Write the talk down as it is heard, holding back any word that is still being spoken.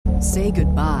Say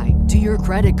goodbye to your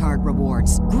credit card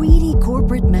rewards. Greedy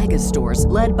corporate mega stores,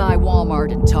 led by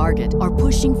Walmart and Target, are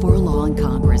pushing for a law in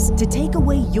Congress to take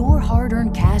away your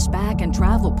hard-earned cash back and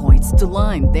travel points to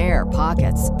line their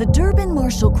pockets. The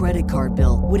Durbin-Marshall credit card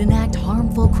bill would enact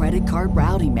harmful credit card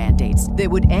routing mandates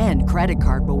that would end credit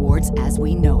card rewards as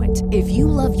we know it. If you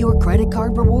love your credit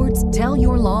card rewards, tell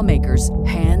your lawmakers,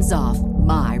 hands off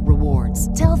my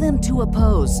rewards. Tell them to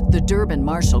oppose the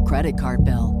Durbin-Marshall credit card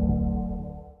bill.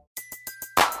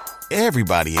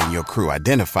 Everybody in your crew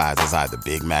identifies as either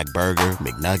Big Mac Burger,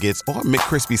 McNuggets, or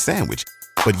McCrispy Sandwich.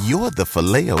 But you're the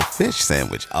Filet-O-Fish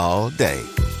Sandwich all day.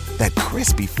 That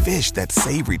crispy fish, that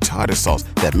savory tartar sauce,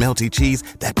 that melty cheese,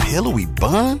 that pillowy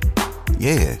bun.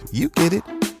 Yeah, you get it.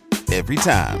 Every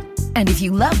time. And if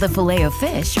you love the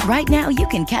Filet-O-Fish, right now you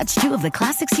can catch two of the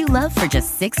classics you love for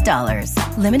just $6.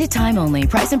 Limited time only.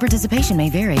 Price and participation may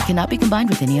vary. Cannot be combined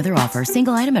with any other offer.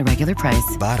 Single item at regular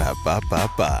price.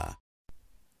 Ba-da-ba-ba-ba.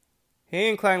 Hey,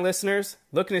 Incline listeners,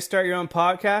 looking to start your own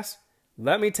podcast?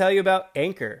 Let me tell you about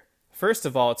Anchor. First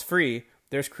of all, it's free.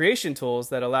 There's creation tools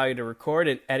that allow you to record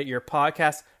and edit your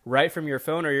podcast right from your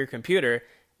phone or your computer.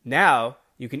 Now,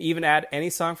 you can even add any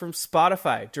song from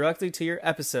Spotify directly to your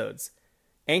episodes.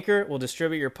 Anchor will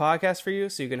distribute your podcast for you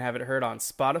so you can have it heard on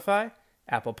Spotify,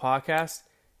 Apple Podcasts,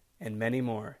 and many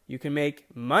more. You can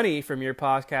make money from your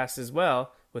podcast as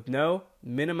well with no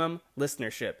minimum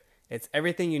listenership. It's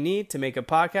everything you need to make a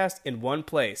podcast in one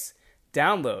place.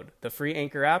 Download the free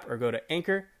Anchor app or go to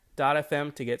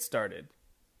anchor.fm to get started.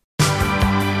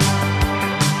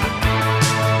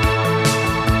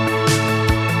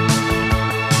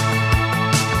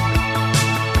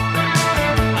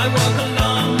 I walk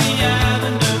along the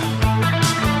avenue.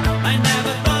 I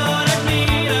never thought I'd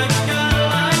meet a girl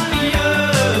like you.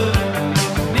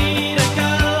 Meet a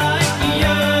girl like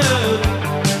you.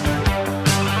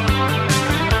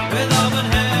 With auburn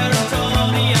hair and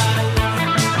tawny eyes.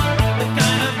 The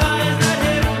kind of eyes that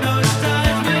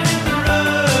hypnotize me in the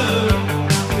road.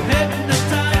 You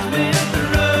hypnotize me in the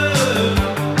road.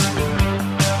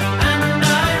 And I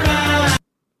ride.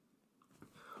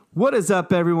 What is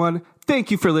up, everyone?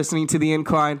 Thank you for listening to The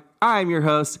Incline. I'm your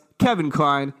host, Kevin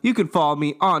Klein. You can follow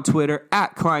me on Twitter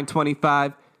at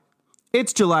Klein25.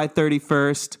 It's July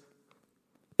 31st.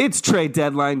 It's trade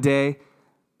deadline day.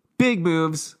 Big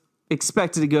moves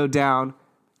expected to go down.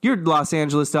 Your Los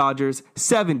Angeles Dodgers,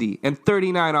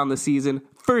 70-39 on the season.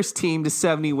 First team to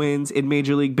 70 wins in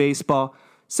Major League Baseball.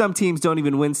 Some teams don't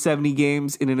even win 70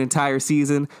 games in an entire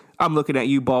season. I'm looking at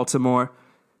you, Baltimore.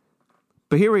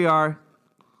 But here we are.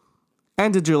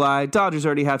 End of July, Dodgers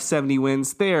already have 70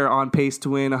 wins. They are on pace to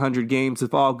win 100 games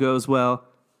if all goes well.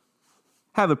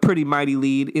 Have a pretty mighty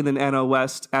lead in the NL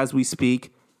West as we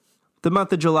speak. The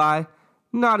month of July,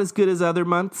 not as good as other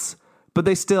months, but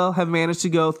they still have managed to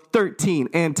go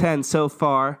 13-10 so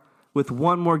far, with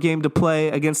one more game to play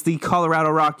against the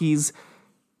Colorado Rockies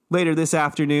later this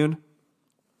afternoon.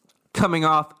 Coming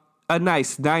off a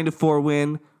nice 9-4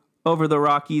 win over the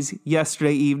Rockies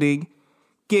yesterday evening.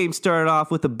 Game started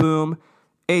off with a boom.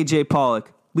 A.J.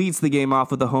 Pollock leads the game off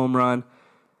with a home run.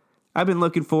 I've been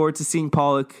looking forward to seeing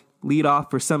Pollock lead off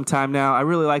for some time now. I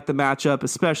really like the matchup,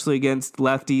 especially against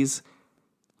lefties.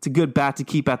 It's a good bat to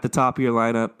keep at the top of your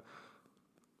lineup.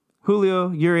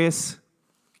 Julio Urias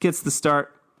gets the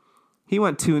start. He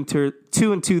went 2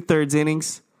 2/3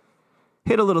 innings.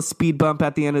 Hit a little speed bump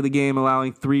at the end of the game,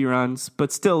 allowing 3 runs,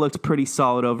 but still looked pretty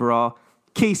solid overall.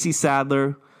 Casey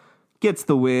Sadler gets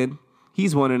the win.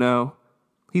 He's 1-0.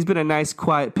 He's been a nice,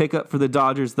 quiet pickup for the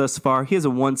Dodgers thus far. He has a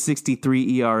 1.63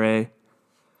 ERA.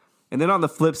 And then on the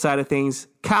flip side of things,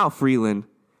 Kyle Freeland.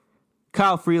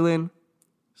 Kyle Freeland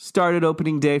started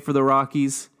opening day for the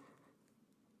Rockies.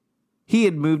 He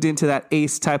had moved into that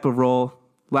ace type of role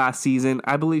last season.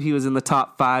 I believe he was in the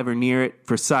top 5 or near it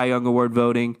for Cy Young Award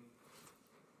voting.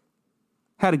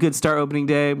 Had a good start opening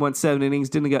day, went 7 innings,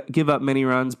 didn't give up many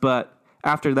runs, but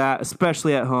after that,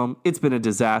 especially at home, it's been a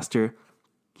disaster.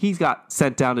 He's got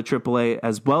sent down to AAA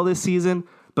as well this season,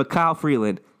 but Kyle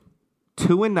Freeland,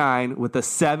 2-9 with a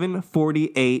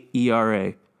 7.48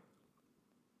 ERA.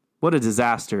 What a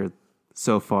disaster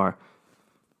so far.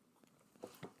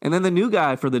 And then the new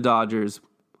guy for the Dodgers.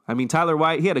 I mean, Tyler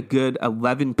White, he had a good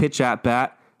 11-pitch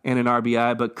at-bat and an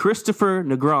RBI, but Christopher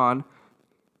Negron,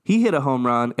 he hit a home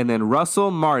run, and then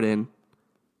Russell Martin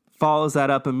follows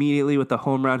that up immediately with a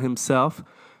home run himself.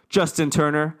 Justin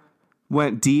Turner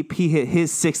went deep. He hit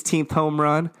his 16th home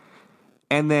run.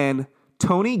 And then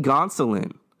Tony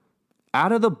Gonsolin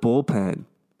out of the bullpen.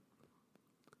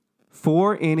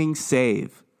 4-inning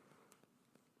save.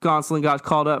 Gonsolin got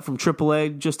called up from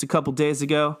AAA just a couple days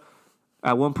ago.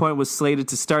 At one point was slated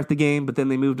to start the game, but then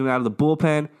they moved him out of the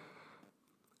bullpen.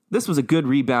 this was a good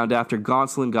rebound after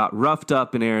Gonsolin got roughed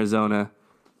up in Arizona.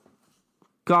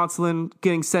 Gonsolin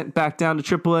getting sent back down to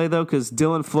AAA, though, because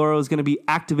Dylan Floro is going to be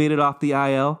activated off the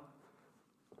IL.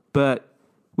 But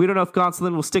we don't know if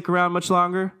Gonsolin will stick around much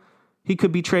longer. He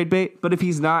could be trade bait, but if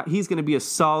he's not, he's going to be a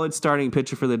solid starting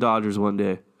pitcher for the Dodgers one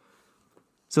day.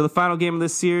 So the final game of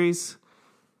this series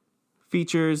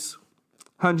features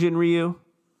Hyun-Jin Ryu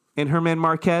and German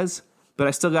Marquez, but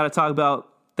I still got to talk about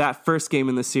that first game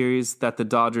in the series that the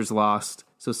Dodgers lost.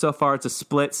 So far it's a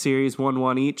split series,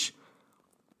 1-1 each.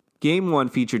 Game 1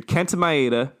 featured Kenta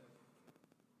Maeda,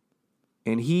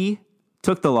 and he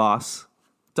took the loss.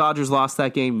 Dodgers lost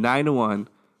that game 9-1.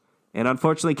 And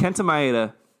unfortunately, Kenta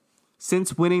Maeda,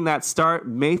 since winning that start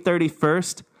May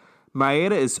 31st,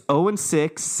 Maeda is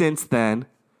 0-6 since then.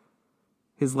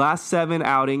 His last 7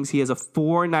 outings, he has a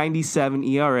 4.97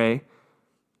 ERA.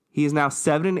 He is now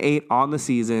 7-8 on the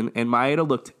season, and Maeda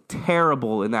looked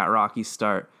terrible in that Rockies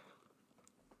start.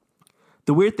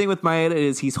 The weird thing with Maeda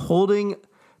is he's holding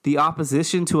the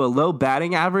opposition to a low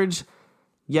batting average,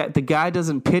 yet the guy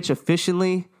doesn't pitch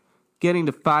efficiently. Getting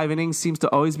to 5 innings seems to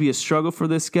always be a struggle for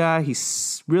this guy. He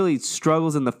really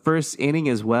struggles in the first inning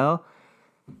as well.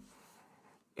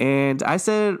 And I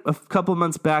said a couple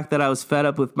months back that I was fed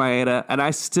up with Maeda, and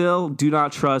I still do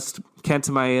not trust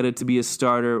Kenta Maeda to be a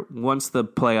starter once the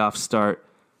playoffs start.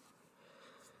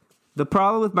 The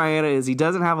problem with Maeda is he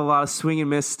doesn't have a lot of swing and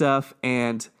miss stuff,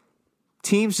 and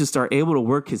teams just are able to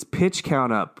work his pitch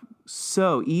count up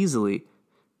so easily.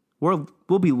 We'll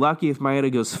be lucky if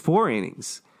Maeda goes 4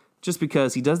 innings, just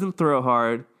because he doesn't throw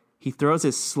hard. He throws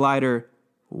his slider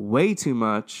way too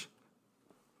much.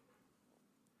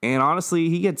 And honestly,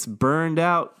 he gets burned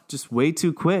out just way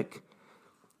too quick.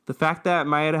 The fact that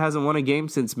Maeda hasn't won a game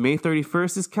since May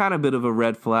 31st is kind of a bit of a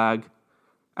red flag.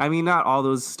 I mean, not all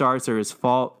those starts are his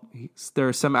fault. There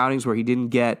are some outings where he didn't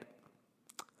get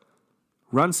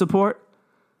run support.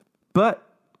 But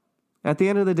at the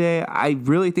end of the day, I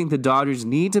really think the Dodgers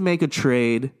need to make a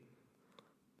trade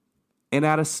and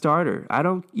add a starter. I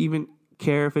don't even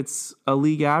care if it's a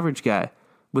league average guy.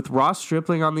 With Ross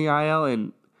Stripling on the IL,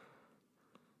 and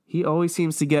he always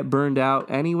seems to get burned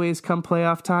out anyways come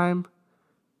playoff time,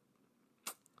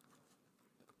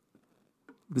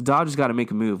 the Dodgers got to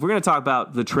make a move. We're going to talk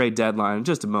about the trade deadline in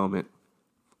just a moment.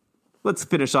 Let's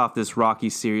finish off this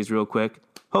Rockies series real quick.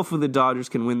 Hopefully the Dodgers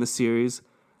can win the series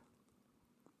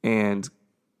and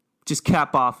just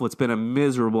cap off what's been a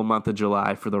miserable month of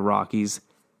July for the Rockies.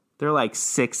 They're like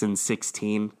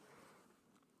 6-16.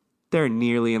 They're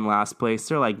nearly in last place.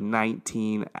 They're like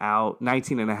 19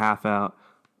 and a half out.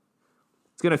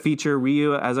 It's going to feature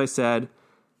Ryu, as I said.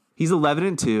 He's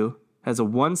 11-2, has a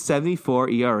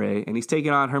 1.74 ERA, and he's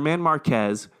taking on German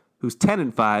Marquez, who's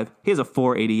 10-5. He has a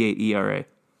 4.88 ERA.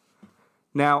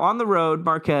 Now, on the road,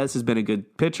 Marquez has been a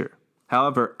good pitcher.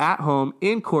 However, at home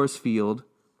in Coors Field,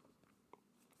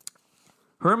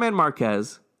 German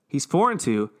Marquez, he's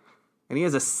 4-2, and he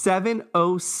has a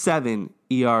 7.07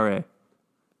 ERA.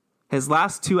 His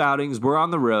last 2 outings were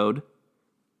on the road.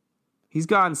 He's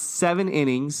gone 7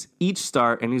 innings each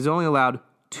start, and he's only allowed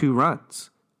 2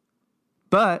 runs.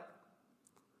 But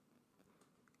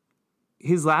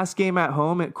his last game at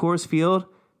home at Coors Field,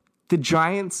 the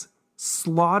Giants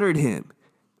slaughtered him.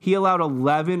 He allowed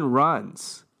 11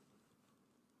 runs.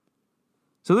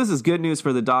 So this is good news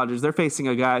for the Dodgers. They're facing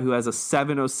a guy who has a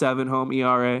 7.07 home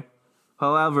ERA.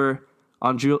 However,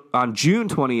 on June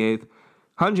 28th,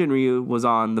 Hyun-Jin Ryu was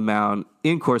on the mound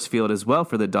in Coors Field as well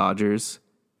for the Dodgers,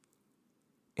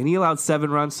 and he allowed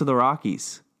 7 runs to the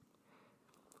Rockies.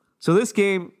 So this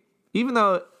game, even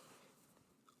though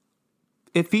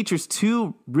it features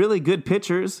 2 really good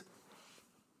pitchers,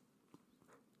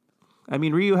 I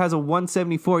mean, Ryu has a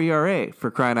 1.74 ERA for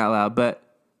crying out loud, but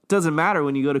it doesn't matter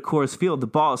when you go to Coors Field. The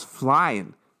ball is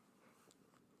flying.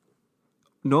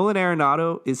 Nolan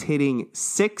Arenado is hitting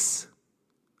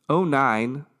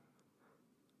 .609,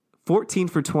 14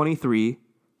 for 23,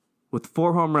 with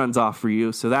 4 home runs off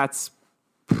Ryu, so that's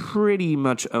pretty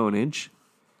much ownage.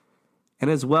 And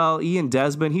as well, Ian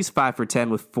Desmond, he's 5 for 10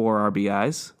 with 4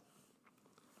 RBIs.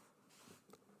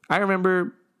 I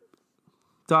remember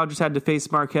Dodgers had to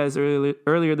face Marquez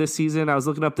earlier this season. I was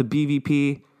looking up the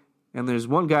BVP, and there's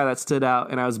one guy that stood out,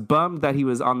 and I was bummed that he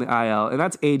was on the IL, and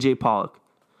that's A.J. Pollock.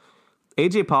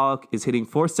 A.J. Pollock is hitting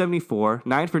 .474,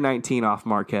 9 for 19 off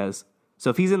Marquez. So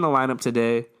if he's in the lineup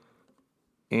today,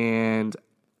 and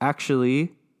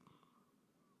actually,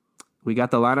 we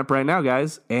got the lineup right now,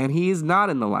 guys, and he is not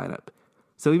in the lineup.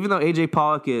 So even though A.J.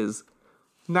 Pollock is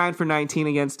 9 for 19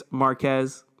 against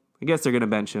Marquez, I guess they're going to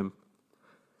bench him.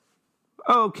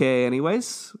 Okay,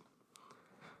 anyways.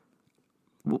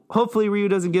 Hopefully Ryu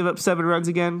doesn't give up 7 runs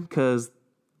again, because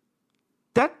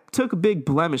that took a big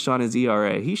blemish on his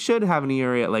ERA. He should have an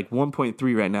ERA at like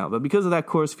 1.3 right now, but because of that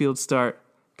Coors Field start,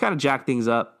 kind of jacked things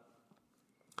up.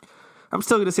 I'm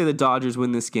still going to say the Dodgers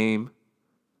win this game.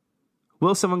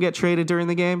 Will someone get traded during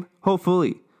the game?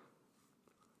 Hopefully.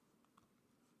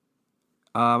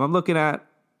 I'm looking at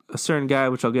a certain guy,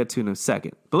 which I'll get to in a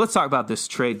second. But let's talk about this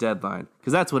trade deadline,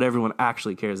 because that's what everyone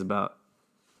actually cares about.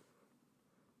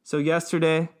 So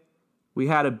yesterday, we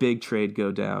had a big trade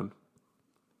go down.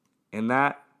 And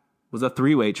that was a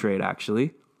 3-way trade,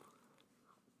 actually.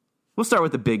 We'll start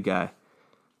with the big guy.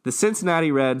 The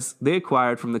Cincinnati Reds, they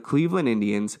acquired from the Cleveland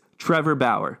Indians Trevor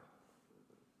Bauer.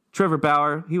 Trevor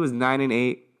Bauer, he was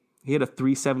 9-8. He had a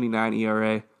 3.79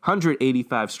 ERA,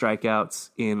 185 strikeouts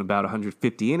in about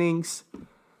 150 innings.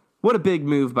 What a big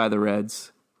move by the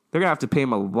Reds. They're going to have to pay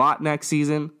him a lot next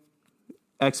season.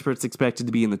 Experts expected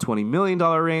to be in the $20 million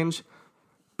range.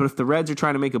 But if the Reds are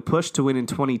trying to make a push to win in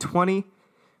 2020,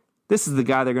 this is the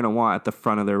guy they're going to want at the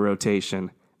front of their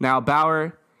rotation. Now,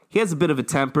 Bauer, he has a bit of a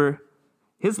temper.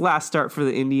 His last start for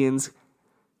the Indians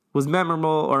was memorable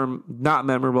or not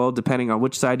memorable, depending on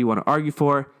which side you want to argue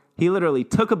for. He literally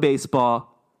took a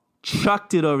baseball,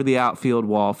 chucked it over the outfield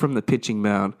wall from the pitching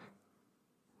mound,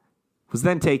 was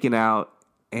then taken out,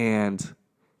 and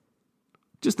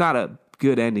just not a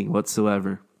good ending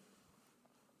whatsoever.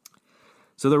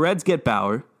 So the Reds get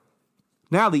Bauer.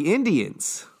 Now the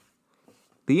Indians.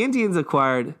 The Indians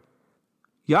acquired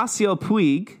Yasiel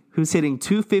Puig, who's hitting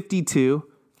 .252,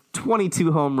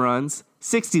 22 home runs,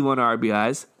 61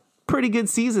 RBIs. Pretty good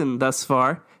season thus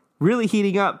far. Really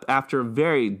heating up after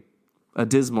a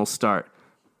dismal start.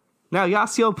 Now,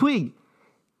 Yasiel Puig,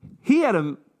 he had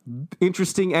an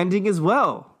interesting ending as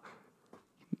well.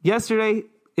 Yesterday,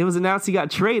 it was announced he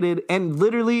got traded, and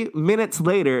literally minutes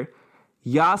later,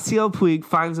 Yasiel Puig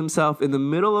finds himself in the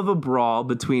middle of a brawl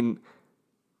between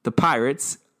the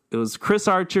Pirates. It was Chris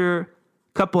Archer,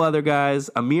 a couple other guys,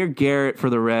 Amir Garrett for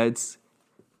the Reds,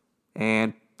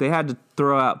 and they had to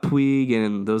throw out Puig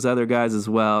and those other guys as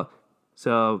well.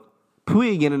 So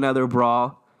Puig in another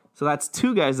brawl. So that's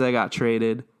 2 guys that got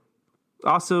traded.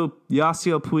 Also,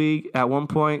 Yasiel Puig at one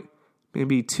point,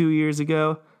 maybe 2 years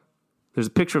ago, there's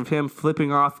a picture of him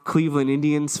flipping off Cleveland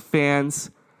Indians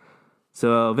fans.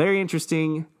 So very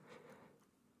interesting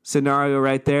scenario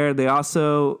right there. They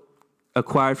also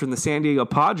acquired from the San Diego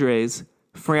Padres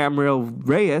Framil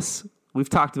Reyes. We've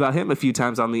talked about him a few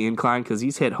times on the incline because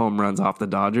he's hit home runs off the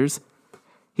Dodgers.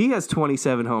 He has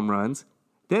 27 home runs.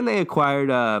 Then they acquired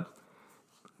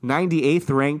 98th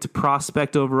ranked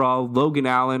prospect overall, Logan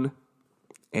Allen,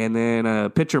 and then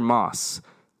pitcher Moss.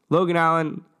 Logan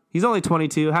Allen, he's only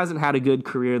 22, hasn't had a good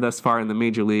career thus far in the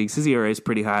major leagues. His ERA is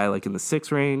pretty high, like in the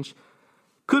 6 range.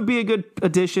 Could be a good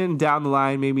addition down the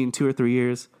line, maybe in 2 or 3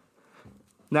 years.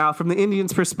 Now, from the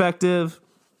Indians' perspective,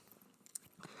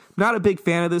 not a big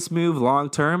fan of this move long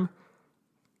term.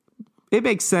 It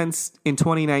makes sense in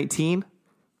 2019.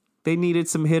 They needed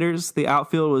some hitters. The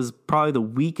outfield was probably the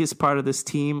weakest part of this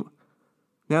team.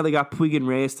 Now they got Puig and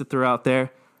Reyes to throw out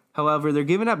there. However, they're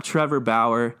giving up Trevor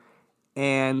Bauer.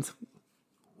 And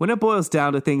when it boils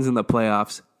down to things in the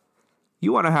playoffs,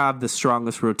 you want to have the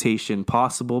strongest rotation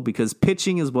possible because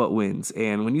pitching is what wins.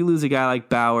 And when you lose a guy like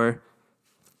Bauer,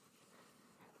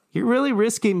 you're really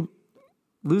risking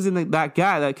losing that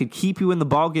guy that could keep you in the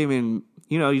ballgame, and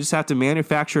you just have to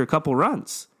manufacture a couple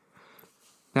runs.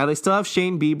 Now they still have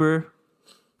Shane Bieber,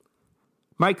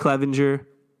 Mike Clevinger,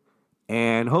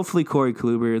 and hopefully Corey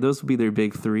Kluber. Those would be their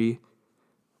big 3.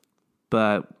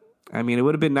 But I mean, it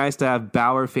would have been nice to have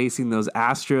Bauer facing those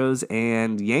Astros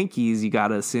and Yankees, you got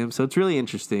to assume. So it's really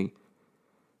interesting.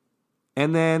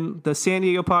 And then the San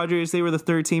Diego Padres, they were the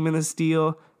 3rd team in this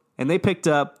deal, and they picked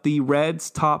up the Reds'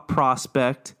 top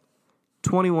prospect,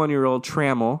 21-year-old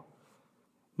Trammell.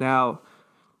 Now,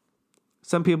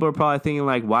 some people are probably thinking,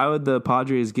 like, why would the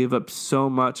Padres give up so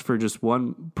much for just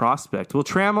one prospect? Well,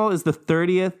 Trammell is the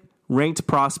 30th ranked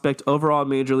prospect overall in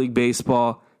Major League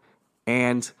Baseball,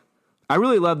 and I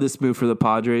really love this move for the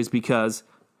Padres because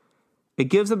it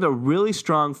gives them a really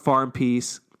strong farm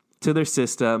piece to their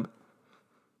system.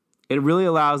 It really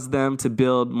allows them to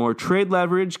build more trade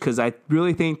leverage because I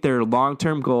really think their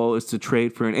long-term goal is to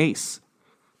trade for an ace.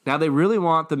 Now, they really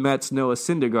want the Mets' Noah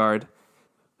Syndergaard,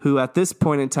 who at this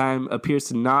point in time appears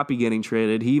to not be getting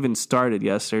traded. He even started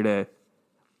yesterday.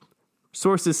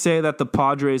 Sources say that the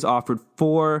Padres offered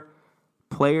 4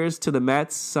 players to the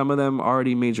Mets, some of them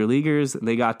already major leaguers, and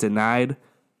they got denied.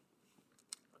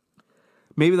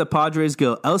 Maybe the Padres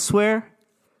go elsewhere,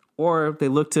 or they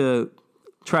look to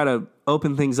try to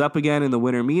open things up again in the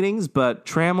winter meetings, but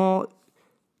Trammell,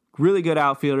 really good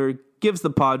outfielder, gives the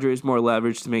Padres more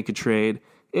leverage to make a trade.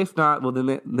 If not, well,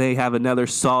 then they have another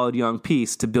solid young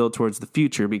piece to build towards the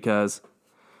future because,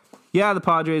 yeah, the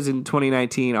Padres in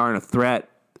 2019 aren't a threat.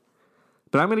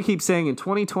 But I'm going to keep saying in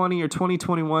 2020 or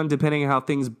 2021, depending on how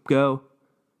things go,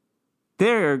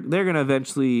 they're going to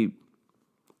eventually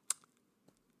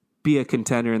be a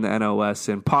contender in the NL West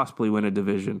and possibly win a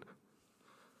division.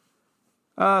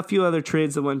 A few other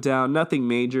trades that went down, nothing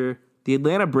major. The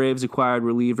Atlanta Braves acquired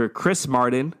reliever Chris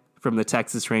Martin from the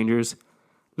Texas Rangers.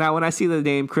 Now, when I see the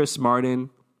name Chris Martin,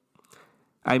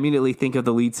 I immediately think of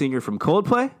the lead singer from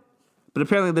Coldplay. But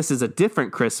apparently this is a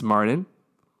different Chris Martin.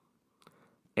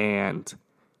 And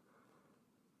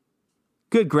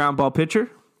good ground ball pitcher.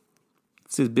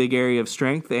 It's his big area of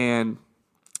strength. And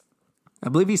I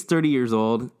believe he's 30 years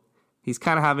old. He's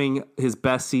kind of having his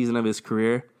best season of his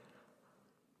career.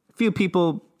 A few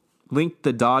people linked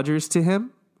the Dodgers to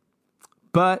him.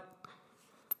 But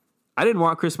I didn't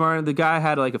want Chris Martin. The guy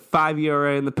had like a 5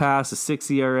 ERA in the past, a 6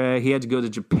 ERA. He had to go to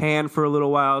Japan for a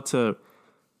little while to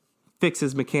fix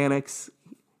his mechanics.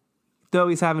 Though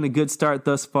he's having a good start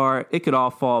thus far, it could all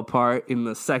fall apart in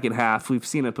the second half. We've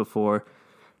seen it before.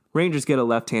 Rangers get a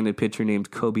left-handed pitcher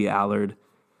named Kobe Allard.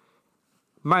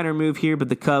 Minor move here, but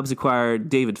the Cubs acquired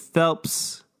David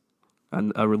Phelps,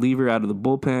 a reliever out of the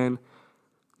bullpen.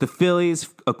 The Phillies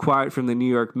acquired from the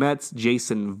New York Mets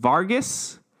Jason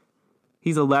Vargas.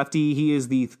 He's a lefty. He is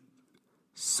the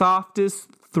softest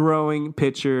throwing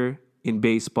pitcher in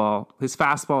baseball. His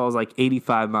fastball is like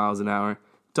 85 miles an hour.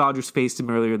 Dodgers faced him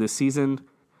earlier this season.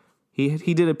 He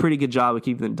did a pretty good job of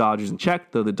keeping the Dodgers in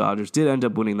check, though the Dodgers did end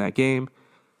up winning that game.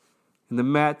 In the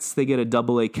Mets, they get a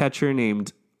double-A catcher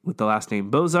named with the last name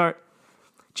Bozart.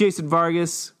 Jason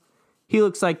Vargas, he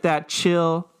looks like that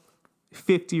chill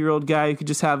 50-year-old guy you could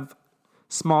just have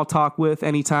small talk with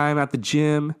anytime at the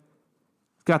gym.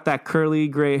 Got that curly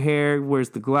gray hair, wears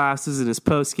the glasses in his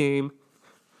postgame.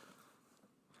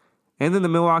 And then the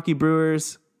Milwaukee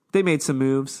Brewers, they made some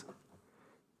moves.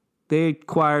 They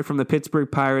acquired from the Pittsburgh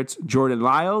Pirates Jordan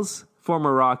Lyles,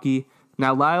 former Rocky.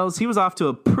 Now Lyles, he was off to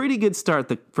a pretty good start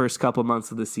the first couple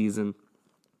months of the season.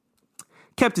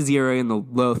 Kept his ERA in the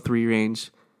low 3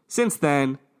 range. Since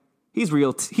then, he's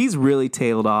really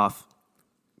tailed off.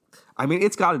 I mean,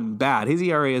 it's gotten bad. His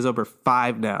ERA is over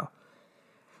 5 now.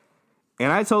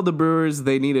 And I told the Brewers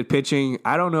they needed pitching.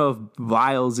 I don't know if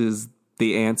Lyles is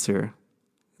the answer.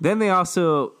 Then they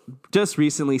also just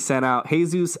recently sent out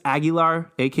Jesus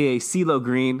Aguilar, a.k.a. CeeLo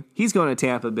Green. He's going to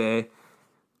Tampa Bay.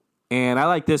 And I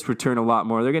like this return a lot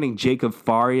more. They're getting Jacob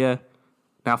Faria.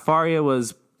 Now, Faria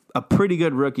was a pretty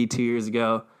good rookie 2 years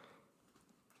ago.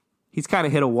 He's kind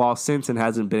of hit a wall since and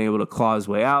hasn't been able to claw his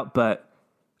way out. But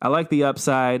I like the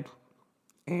upside.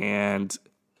 And,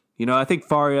 I think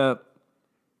Faria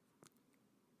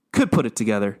could put it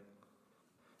together.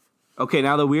 Okay,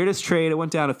 now the weirdest trade, it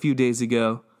went down a few days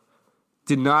ago.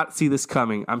 Did not see this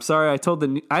coming. I'm sorry,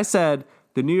 I said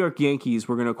the New York Yankees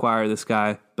were going to acquire this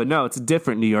guy, but no, it's a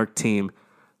different New York team.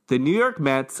 The New York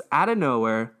Mets, out of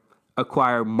nowhere,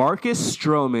 acquire Marcus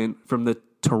Stroman from the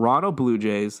Toronto Blue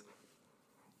Jays.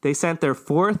 They sent their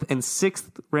 4th and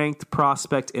 6th ranked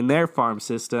prospect in their farm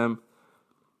system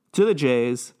to the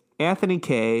Jays, Anthony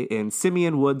Kay and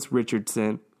Simeon Woods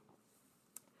Richardson.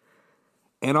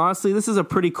 And honestly, this is a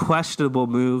pretty questionable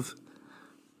move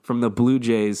from the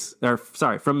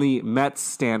from the Mets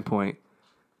standpoint.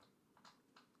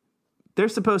 They're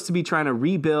supposed to be trying to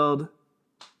rebuild,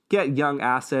 get young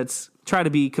assets, try to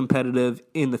be competitive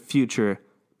in the future.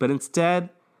 But instead,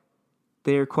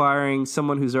 they're acquiring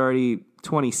someone who's already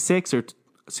 26 or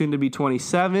soon to be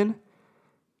 27.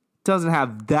 Doesn't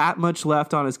have that much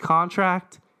left on his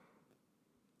contract.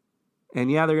 And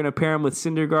yeah, they're going to pair him with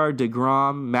Syndergaard,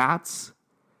 DeGrom, Matz.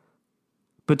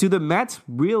 But do the Mets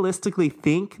realistically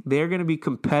think they're going to be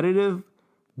competitive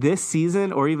this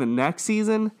season or even next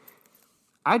season?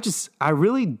 I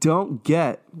really don't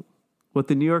get what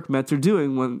the New York Mets are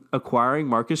doing when acquiring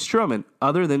Marcus Stroman,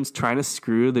 other than trying to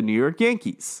screw the New York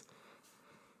Yankees.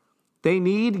 They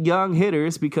need young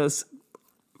hitters because,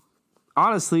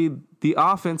 honestly, the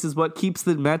offense is what keeps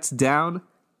the Mets down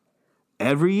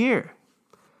every year.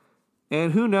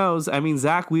 And who knows? I mean,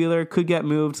 Zach Wheeler could get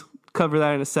moved. Cover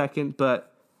that in a second, but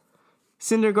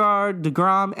Syndergaard,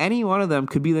 DeGrom, any one of them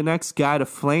could be the next guy to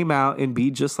flame out and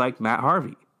be just like Matt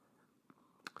Harvey.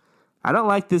 I don't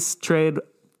like this trade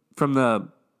from the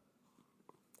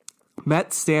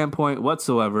Mets standpoint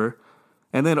whatsoever.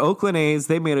 And then Oakland A's,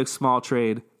 they made a small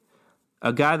trade.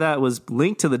 A guy that was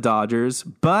linked to the Dodgers,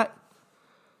 but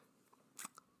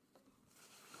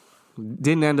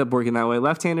didn't end up working that way.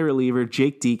 Left-handed reliever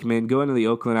Jake Diekman going to the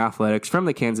Oakland Athletics from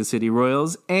the Kansas City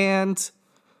Royals. And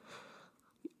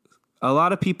A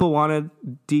lot of people wanted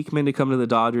Diekman to come to the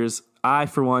Dodgers. I,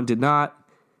 for one, did not.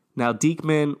 Now,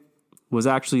 Diekman was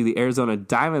actually the Arizona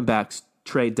Diamondbacks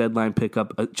trade deadline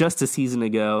pickup just a season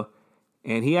ago,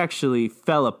 and he actually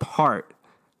fell apart.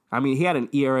 I mean, he had an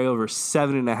ERA over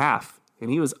 7.5, and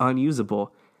he was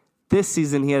unusable. This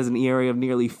season, he has an ERA of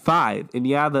nearly 5, and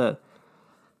yeah, the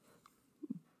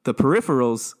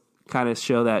peripherals kind of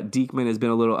show that Diekman has been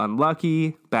a little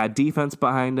unlucky, bad defense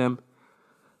behind him.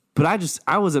 But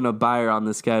I wasn't a buyer on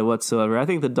this guy whatsoever. I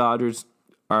think the Dodgers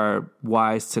are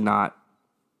wise to not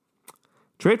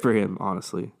trade for him,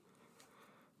 honestly.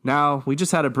 Now, we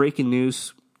just had a breaking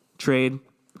news trade.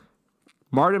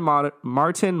 Martin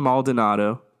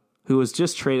Maldonado, who was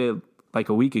just traded like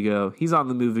a week ago, he's on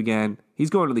the move again. He's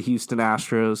going to the Houston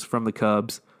Astros from the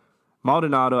Cubs.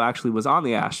 Maldonado actually was on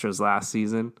the Astros last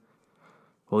season.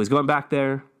 Well, he's going back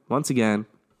there once again.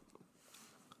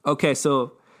 Okay,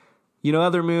 so,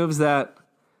 other moves that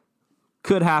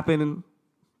could happen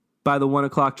by the 1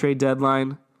 o'clock trade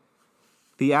deadline.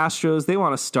 The Astros, they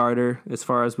want a starter, as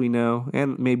far as we know,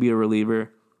 and maybe a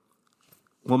reliever.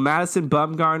 Will Madison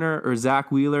Bumgarner or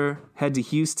Zach Wheeler head to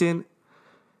Houston?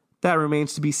 That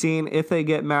remains to be seen. If they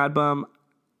get Mad Bum,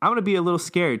 I'm going to be a little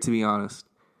scared, to be honest.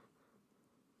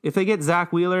 If they get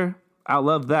Zach Wheeler, I'll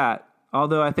love that.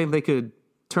 Although I think they could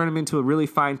turn him into a really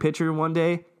fine pitcher one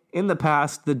day. In the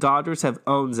past, the Dodgers have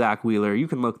owned Zach Wheeler. You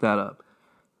can look that up.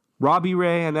 Robbie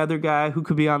Ray, another guy who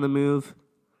could be on the move.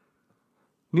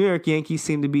 New York Yankees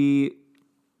seem to be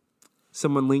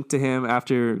someone linked to him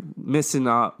after missing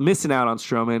out on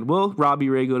Stroman. Will Robbie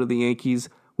Ray go to the Yankees?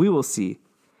 We will see.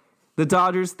 The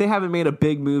Dodgers, they haven't made a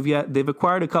big move yet. They've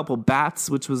acquired a couple bats,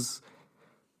 which was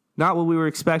not what we were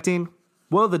expecting.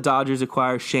 Will the Dodgers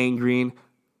acquire Shane Green?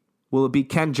 Will it be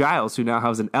Ken Giles, who now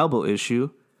has an elbow issue?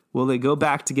 Will they go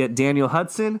back to get Daniel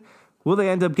Hudson? Will they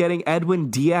end up getting Edwin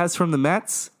Diaz from the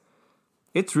Mets?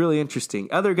 It's really interesting.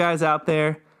 Other guys out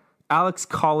there, Alex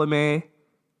Colomé,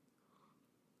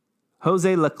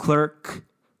 Jose Leclerc,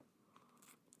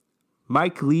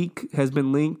 Mike Leake has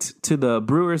been linked to the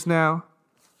Brewers now.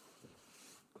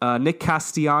 Nick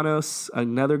Castellanos,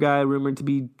 another guy rumored to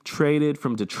be traded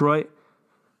from Detroit.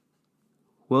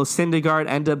 Will Syndergaard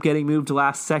end up getting moved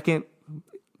last second?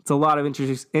 It's a lot of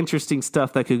interesting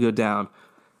stuff that could go down.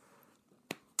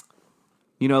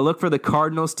 Look for the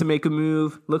Cardinals to make a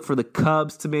move. Look for the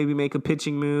Cubs to maybe make a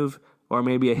pitching move or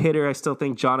maybe a hitter. I still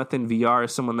think Jonathan Villar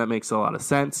is someone that makes a lot of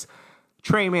sense.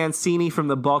 Trey Mancini from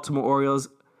the Baltimore Orioles.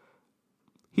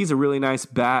 He's a really nice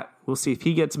bat. We'll see if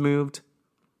he gets moved.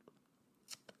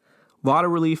 A lot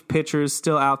of relief pitchers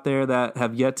still out there that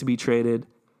have yet to be traded.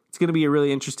 It's going to be a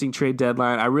really interesting trade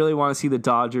deadline. I really want to see the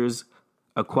Dodgers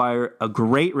acquire a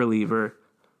great reliever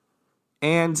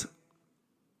and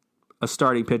a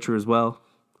starting pitcher as well.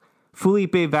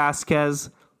 Felipe Vasquez.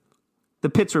 The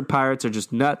Pittsburgh Pirates are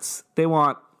just nuts. They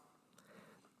want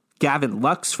Gavin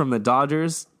Lux from the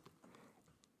Dodgers.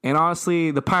 And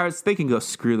honestly, the Pirates, they can go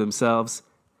screw themselves.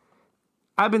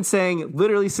 I've been saying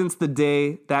literally since the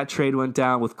day that trade went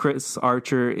down with Chris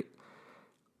Archer,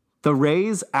 the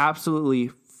Rays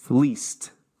absolutely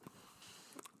fleeced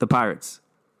the Pirates.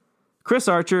 Chris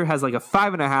Archer has like a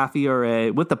 5.5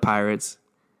 ERA with the Pirates.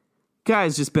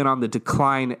 Guy's just been on the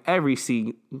decline every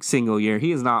single year.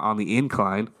 He is not on the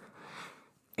incline.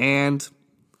 And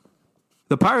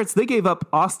the Pirates, they gave up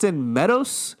Austin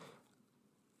Meadows.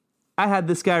 I had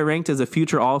this guy ranked as a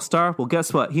future All-Star. Well,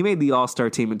 guess what? He made the All-Star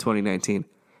team in 2019.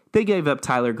 They gave up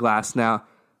Tyler Glasnow,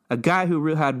 a guy who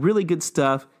had really good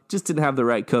stuff, just didn't have the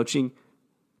right coaching,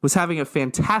 was having a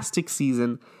fantastic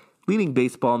season, leading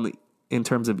baseball in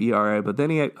terms of ERA, but then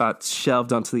he got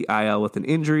shelved onto the IL with an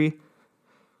injury.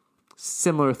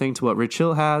 Similar thing to what Rich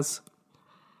Hill has.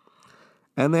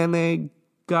 And then they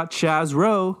got Chaz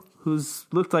Rowe, who's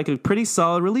looked like a pretty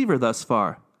solid reliever thus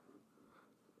far.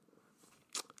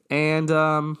 And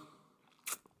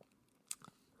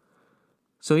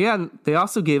so yeah, they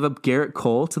also gave up Garrett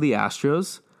Cole to the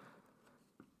Astros.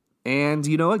 And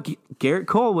you know what? Garrett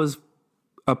Cole was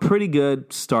a pretty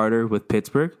good starter with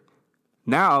Pittsburgh.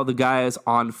 Now the guy is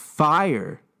on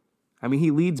fire. I mean,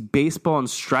 he leads baseball in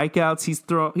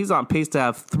strikeouts. He's on pace to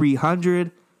have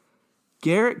 300.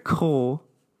 Garrett Cole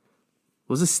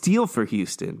was a steal for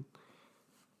Houston.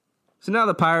 So now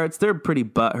the Pirates, they're pretty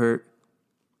butthurt.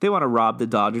 They want to rob the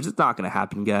Dodgers. It's not going to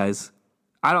happen, guys.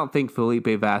 I don't think Felipe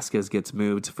Vasquez gets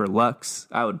moved for Lux.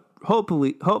 I would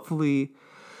I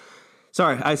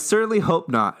certainly hope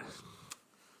not.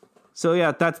 So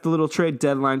yeah, that's the little trade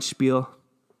deadline spiel.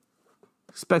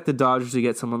 Expect the Dodgers to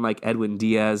get someone like Edwin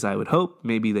Diaz, I would hope.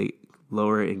 Maybe they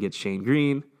lower it and get Shane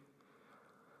Green.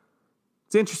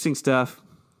 It's interesting stuff.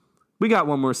 We got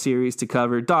one more series to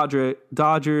cover.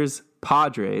 Dodgers,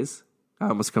 Padres. I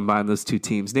almost combined those two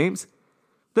teams' names.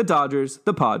 The Dodgers,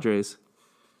 the Padres.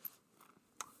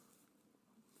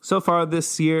 So far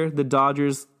this year, the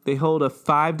Dodgers, they hold a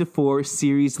 5-4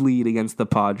 series lead against the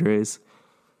Padres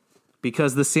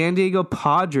because the San Diego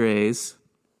Padres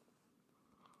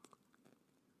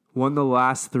won the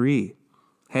last 3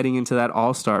 heading into that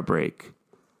All-Star break.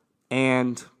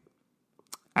 And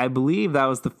I believe that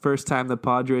was the first time the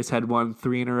Padres had won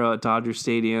 3 in a row at Dodger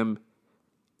Stadium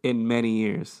in many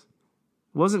years.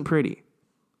 Wasn't pretty.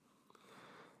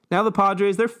 Now the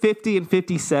Padres, they're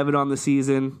 50-57 on the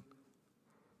season.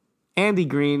 Andy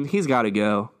Green, he's got to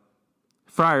go.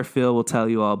 Friar Phil will tell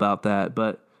you all about that,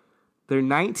 but they're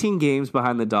 19 games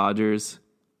behind the Dodgers.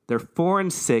 They're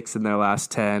 4-6 in their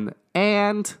last 10,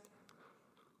 and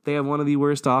they have one of the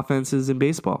worst offenses in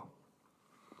baseball.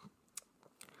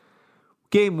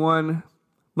 Game 1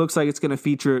 looks like it's going to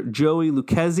feature Joey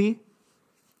Lucchesi.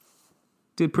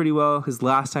 Did pretty well his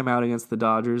last time out against the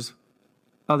Dodgers.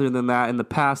 Other than that, in the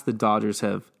past, the Dodgers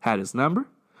have had his number.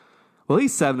 Well,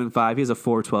 he's 7-5. He has a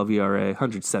 4.12 ERA,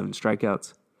 107 strikeouts.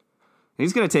 And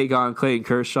he's going to take on Clayton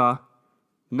Kershaw,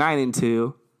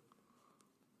 9-2.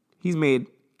 He's made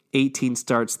 18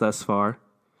 starts thus far.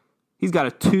 He's got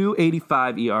a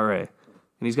 2.85 ERA, and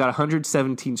he's got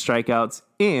 117 strikeouts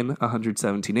in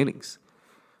 117 innings.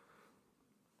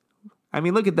 I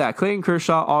mean, look at that. Clayton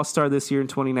Kershaw, All-Star this year in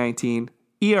 2019,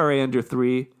 ERA under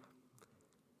 3.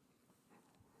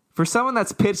 For someone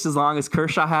that's pitched as long as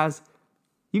Kershaw has,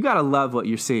 you got to love what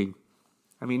you're seeing.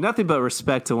 I mean, nothing but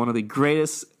respect to one of the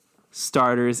greatest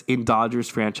starters in Dodgers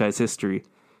franchise history.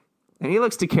 And he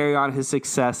looks to carry on his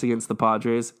success against the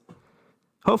Padres.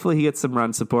 Hopefully he gets some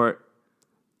run support.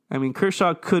 I mean,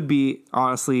 Kershaw could be,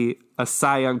 honestly, a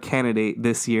Cy Young candidate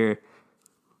this year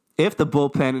if the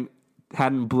bullpen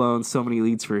hadn't blown so many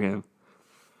leads for him.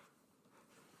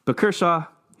 But Kershaw,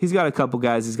 he's got a couple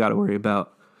guys he's got to worry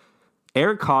about.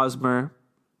 Eric Hosmer,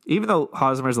 even though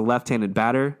Hosmer's a left-handed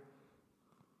batter,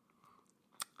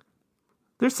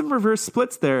 there's some reverse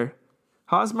splits there.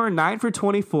 Hosmer, 9 for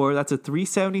 24. That's a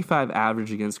 375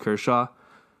 average against Kershaw.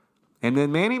 And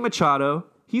then Manny Machado,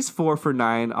 he's 4 for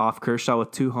 9 off Kershaw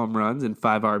with 2 home runs and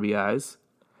 5 RBIs.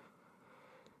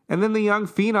 And then the young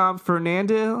phenom,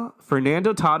 Fernando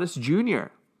Tatis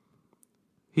Jr.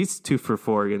 He's 2 for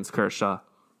 4 against Kershaw.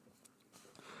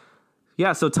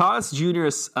 Yeah, so Tatis Jr.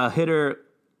 is a hitter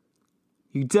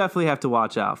you definitely have to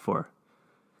watch out for.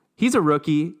 He's a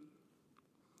rookie.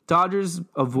 Dodgers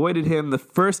avoided him the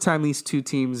first time these two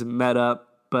teams met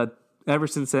up, but ever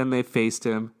since then they've faced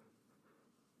him.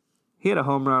 He had a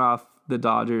home run off the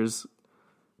Dodgers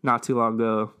not too long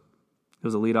ago. It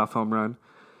was a leadoff home run.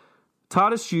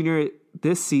 Tatis Jr.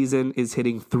 this season is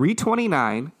hitting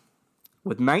 .329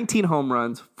 with 19 home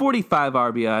runs, 45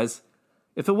 RBIs.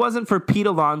 If it wasn't for Pete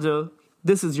Alonso,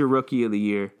 this is your rookie of the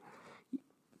year.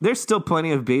 There's still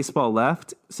plenty of baseball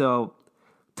left, so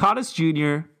Tatis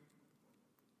Jr.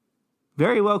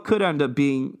 very well could end up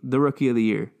being the rookie of the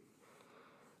year.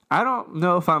 I don't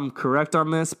know if I'm correct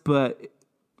on this, but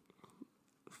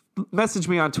message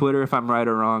me on Twitter if I'm right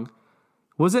or wrong.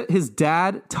 Was it his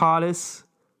dad, Tatis,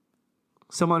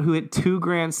 someone who hit 2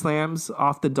 grand slams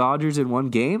off the Dodgers in one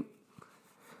game?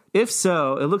 If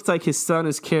so, it looks like his son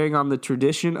is carrying on the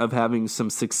tradition of having some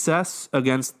success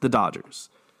against the Dodgers.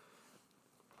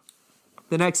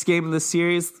 The next game in the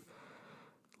series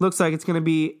looks like it's going to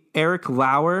be Eric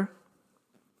Lauer.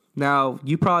 Now,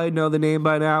 you probably know the name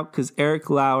by now because Eric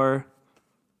Lauer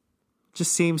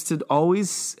just seems to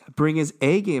always bring his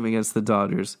A game against the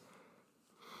Dodgers.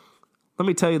 Let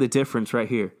me tell you the difference right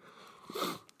here.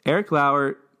 Eric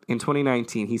Lauer in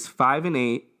 2019, he's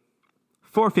 5-8,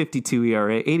 4.52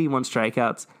 ERA, 81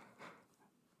 strikeouts.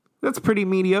 That's pretty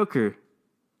mediocre.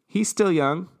 He's still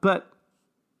young, but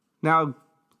now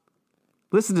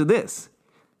listen to this.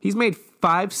 He's made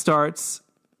 5 starts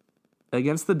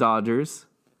against the Dodgers.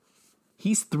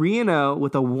 He's 3-0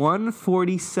 with a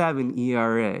 1.47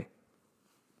 ERA.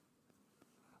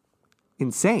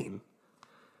 Insane.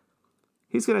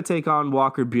 He's going to take on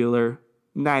Walker Buehler,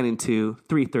 9-2,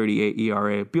 3.38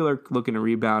 ERA. Buehler looking to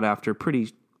rebound after a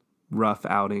pretty rough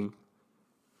outing.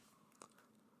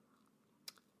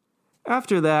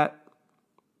 After that,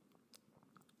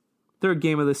 third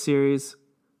game of the series,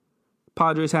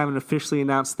 Padres haven't officially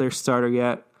announced their starter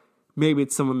yet. Maybe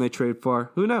it's someone they trade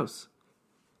for. Who knows?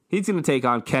 He's going to take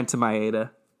on Kenta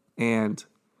Maeda. And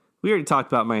we already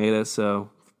talked about Maeda, so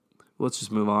let's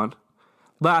just move on.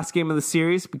 Last game of the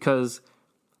series, because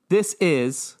this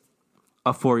is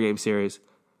a 4-game series.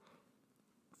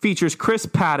 Features Chris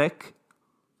Paddack,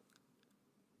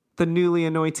 the newly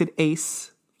anointed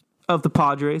ace of the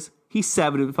Padres. He's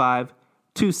 7-5,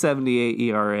 2.78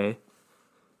 ERA.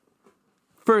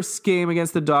 First game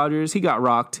against the Dodgers, he got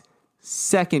rocked.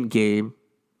 Second game,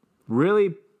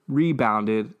 really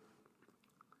rebounded.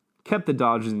 Kept the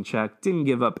Dodgers in check. Didn't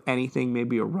give up anything,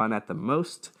 maybe a run at the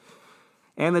most.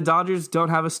 And the Dodgers don't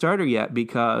have a starter yet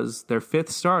because their fifth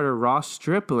starter, Ross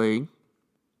Stripling,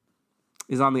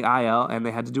 is on the IL, and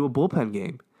they had to do a bullpen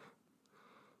game.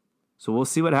 So we'll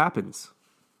see what happens.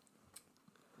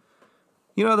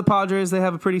 You know, the Padres, they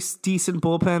have a pretty decent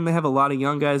bullpen. They have a lot of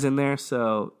young guys in there,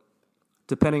 so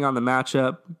depending on the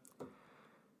matchup,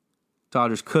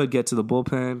 Dodgers could get to the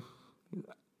bullpen.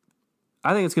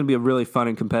 I think it's going to be a really fun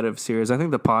and competitive series. I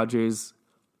think the Padres,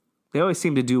 they always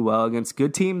seem to do well against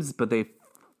good teams, but they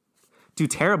do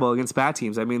terrible against bad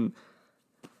teams. I mean,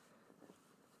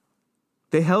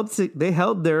 they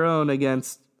held their own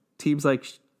against teams like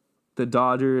the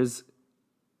Dodgers,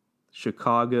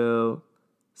 Chicago,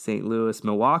 St. Louis,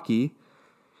 Milwaukee.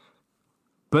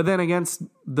 But then against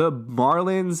the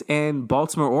Marlins and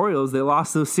Baltimore Orioles, they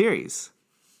lost those series.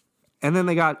 And then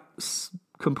they got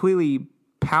completely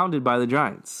pounded by the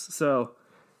Giants. So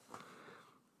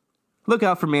look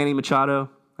out for Manny Machado.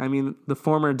 I mean, the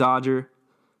former Dodger.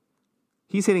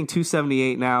 He's hitting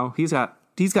 278 now. He's got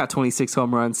 26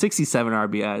 home runs, 67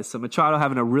 RBIs. So Machado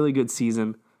having a really good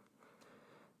season.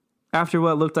 After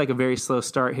what looked like a very slow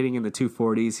start, hitting in the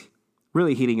 240s,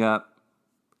 really heating up.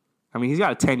 I mean, he's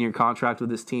got a 10-year contract with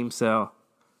this team, so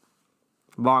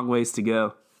long ways to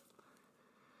go.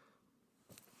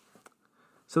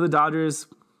 So the Dodgers,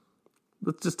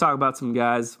 let's just talk about some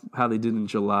guys, how they did in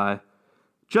July.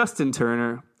 Justin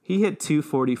Turner, he hit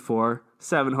 244,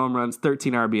 7 home runs,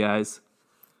 13 RBIs.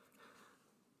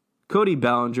 Cody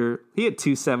Bellinger, he hit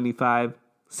 275,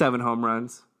 7 home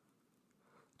runs.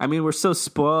 I mean, we're so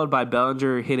spoiled by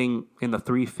Bellinger hitting in the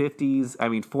 350s. I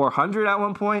mean, 400 at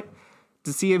one point.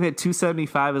 To see him hit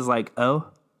 275 is like, oh.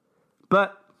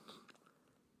 But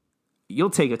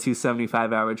you'll take a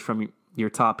 275 average from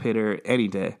your top hitter any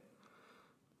day.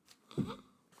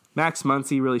 Max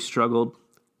Muncy really struggled.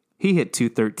 He hit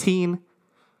 213,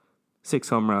 6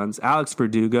 home runs. Alex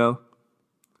Verdugo,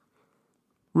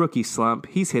 rookie slump.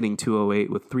 He's hitting 208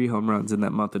 with 3 home runs in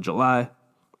that month of July.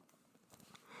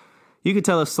 You could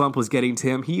tell the slump was getting to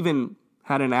him. He even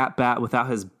had an at-bat without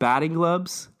his batting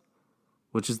gloves,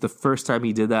 which is the first time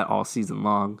he did that all season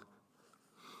long.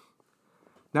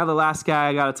 Now the last guy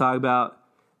I got to talk about,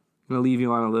 I'm going to leave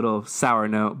you on a little sour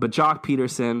note, but Jock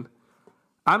Peterson.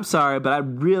 I'm sorry, but I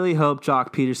really hope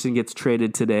Jock Peterson gets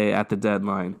traded today at the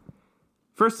deadline.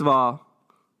 First of all,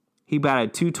 he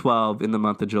batted .212 in the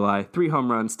month of July, 3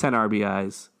 home runs, 10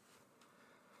 RBIs.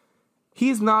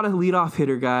 He's not a leadoff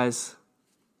hitter, guys.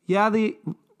 Yeah, the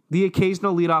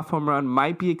occasional leadoff home run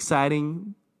might be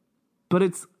exciting, but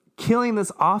it's killing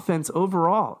this offense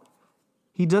overall.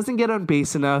 He doesn't get on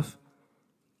base enough.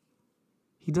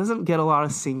 He doesn't get a lot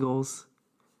of singles.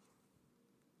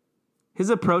 His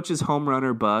approach is home run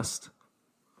or bust.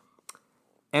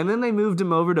 And then they moved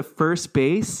him over to first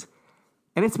base,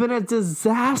 and it's been a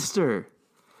disaster.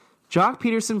 Jock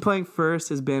Peterson playing first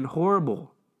has been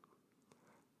horrible.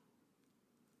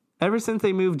 Ever since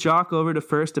they moved Jock over to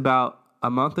first about a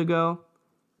month ago,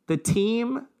 the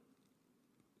team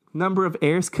number of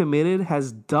errors committed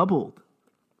has doubled.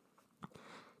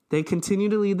 They continue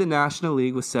to lead the National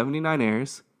League with 79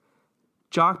 errors.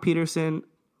 Jock Peterson,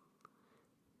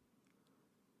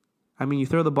 I mean, you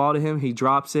throw the ball to him, he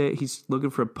drops it. He's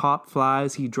looking for pop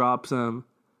flies. He drops them.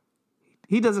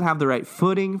 He doesn't have the right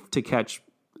footing to catch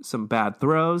some bad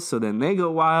throws, so then they go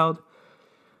wild.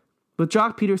 With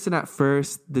Jock Peterson at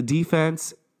first, the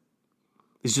defense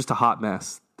is just a hot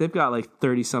mess. They've got like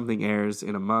 30-something errors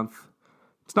in a month.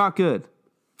 It's not good.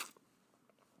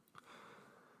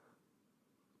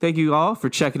 Thank you all for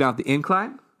checking out The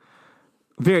Incline.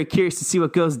 Very curious to see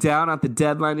what goes down at the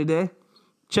deadline today.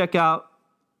 Check out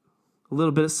a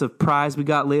little bit of surprise we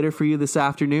got later for you this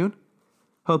afternoon.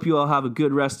 Hope you all have a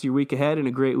good rest of your week ahead and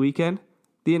a great weekend.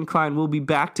 The Incline will be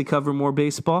back to cover more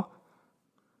baseball.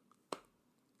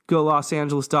 Go Los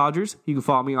Angeles Dodgers. You can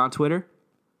follow me on Twitter.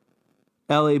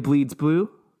 LA Bleeds Blue.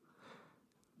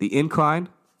 The Incline.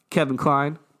 Kevin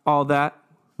Klein. All that.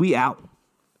 We out.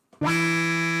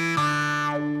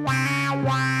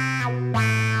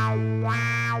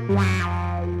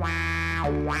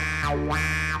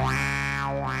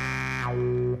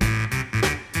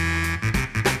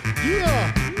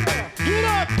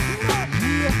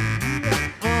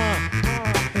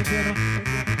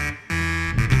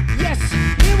 Yes,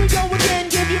 here we go again,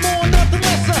 give you more, nothing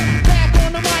lesser. Back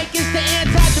on the mic is the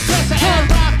antidepressant. And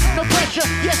rock, no pressure,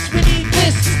 yes we need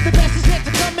this. The best is yet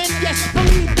to come in, yes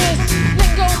believe this.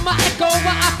 Let go my my echo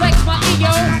while I flex my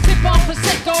ego. Sip on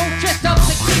Prosecco, dressed up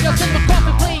tuxedos in my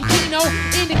coffin playing Keno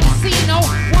in the casino.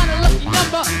 Wanna look your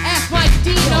number, ask Mike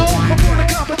Dino. I'm on a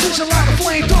competition like a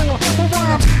flamethrower. My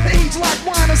rhymes age like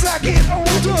wine as I get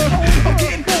older. I'm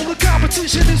getting bolder,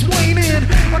 competition is waning.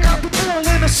 I got the ball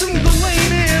and I see the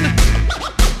lane in.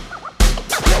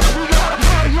 We got a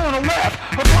party on the left,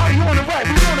 a party on the right.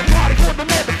 We on a party for the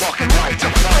motherfucking right to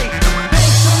fight.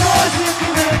 Make some noise if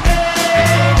you do it.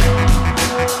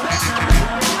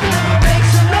 Make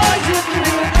some noise if you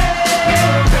do it.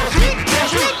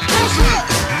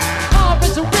 All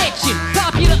resurrection,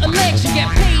 popular election, get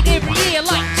paid every year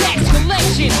like tax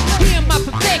collection. Hear my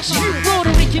perfection,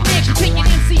 rotary connection, taking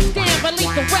MCs down by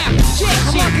lethal rap I'm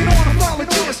injection. knocking on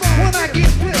apologists when I get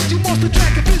pissed. You must have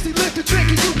drank a busy lift to drink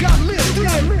and you got lifted.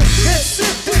 Head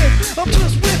sifted. I'm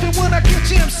just whipping when I catch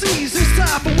MCs. It's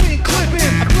time for wing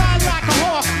clipping. I fly like a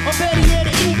hawk, or better yet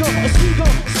an eagle, a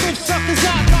seagull, sniff suckers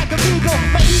out like a beagle.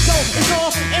 My ego is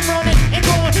off and running and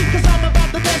going, cause I'm about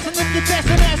the best and if you're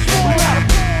testing that's wrong.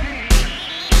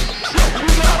 We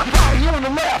got a party on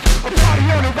the left, a party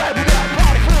on the right. We got a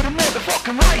party for the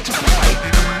motherfucking right to fight.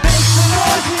 Make some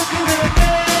noise if you do it.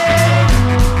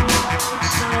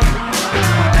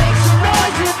 Make some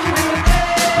noise if you do it.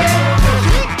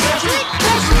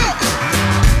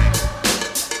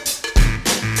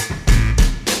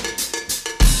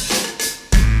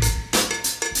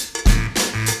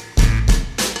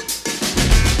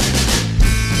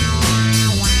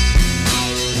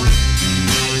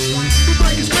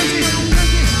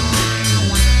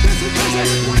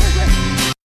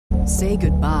 Say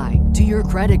goodbye to your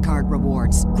credit card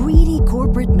rewards. Greedy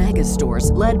corporate mega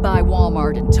stores, led by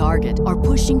Walmart and Target, are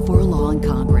pushing for a law in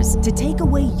Congress to take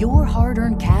away your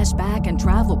hard-earned cash back and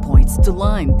travel points to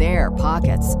line their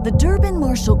pockets. The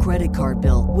Durbin-Marshall credit card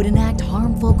bill would enact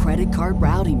harmful credit card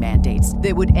routing mandates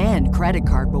that would end credit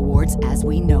card rewards as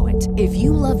we know it. If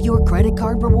you love your credit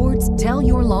card rewards, tell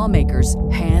your lawmakers,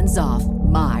 hands off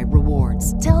my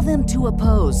rewards. Tell them to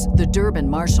oppose the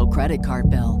Durbin-Marshall credit card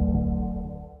bill.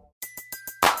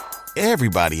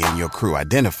 Everybody in your crew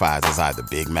identifies as either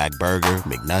Big Mac Burger,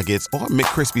 McNuggets, or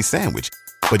McCrispy Sandwich.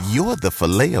 But you're the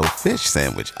Filet-O-Fish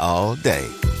Sandwich all day.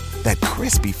 That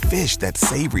crispy fish, that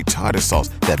savory tartar sauce,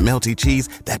 that melty cheese,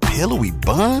 that pillowy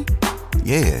bun.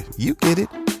 Yeah, you get it.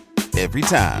 Every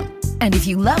time. And if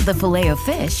you love the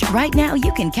Filet-O-Fish, right now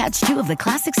you can catch two of the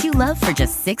classics you love for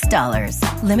just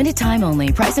 $6. Limited time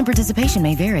only. Price and participation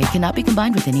may vary. Cannot be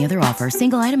combined with any other offer.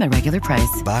 Single item at regular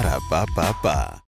price. Ba-da-ba-ba-ba.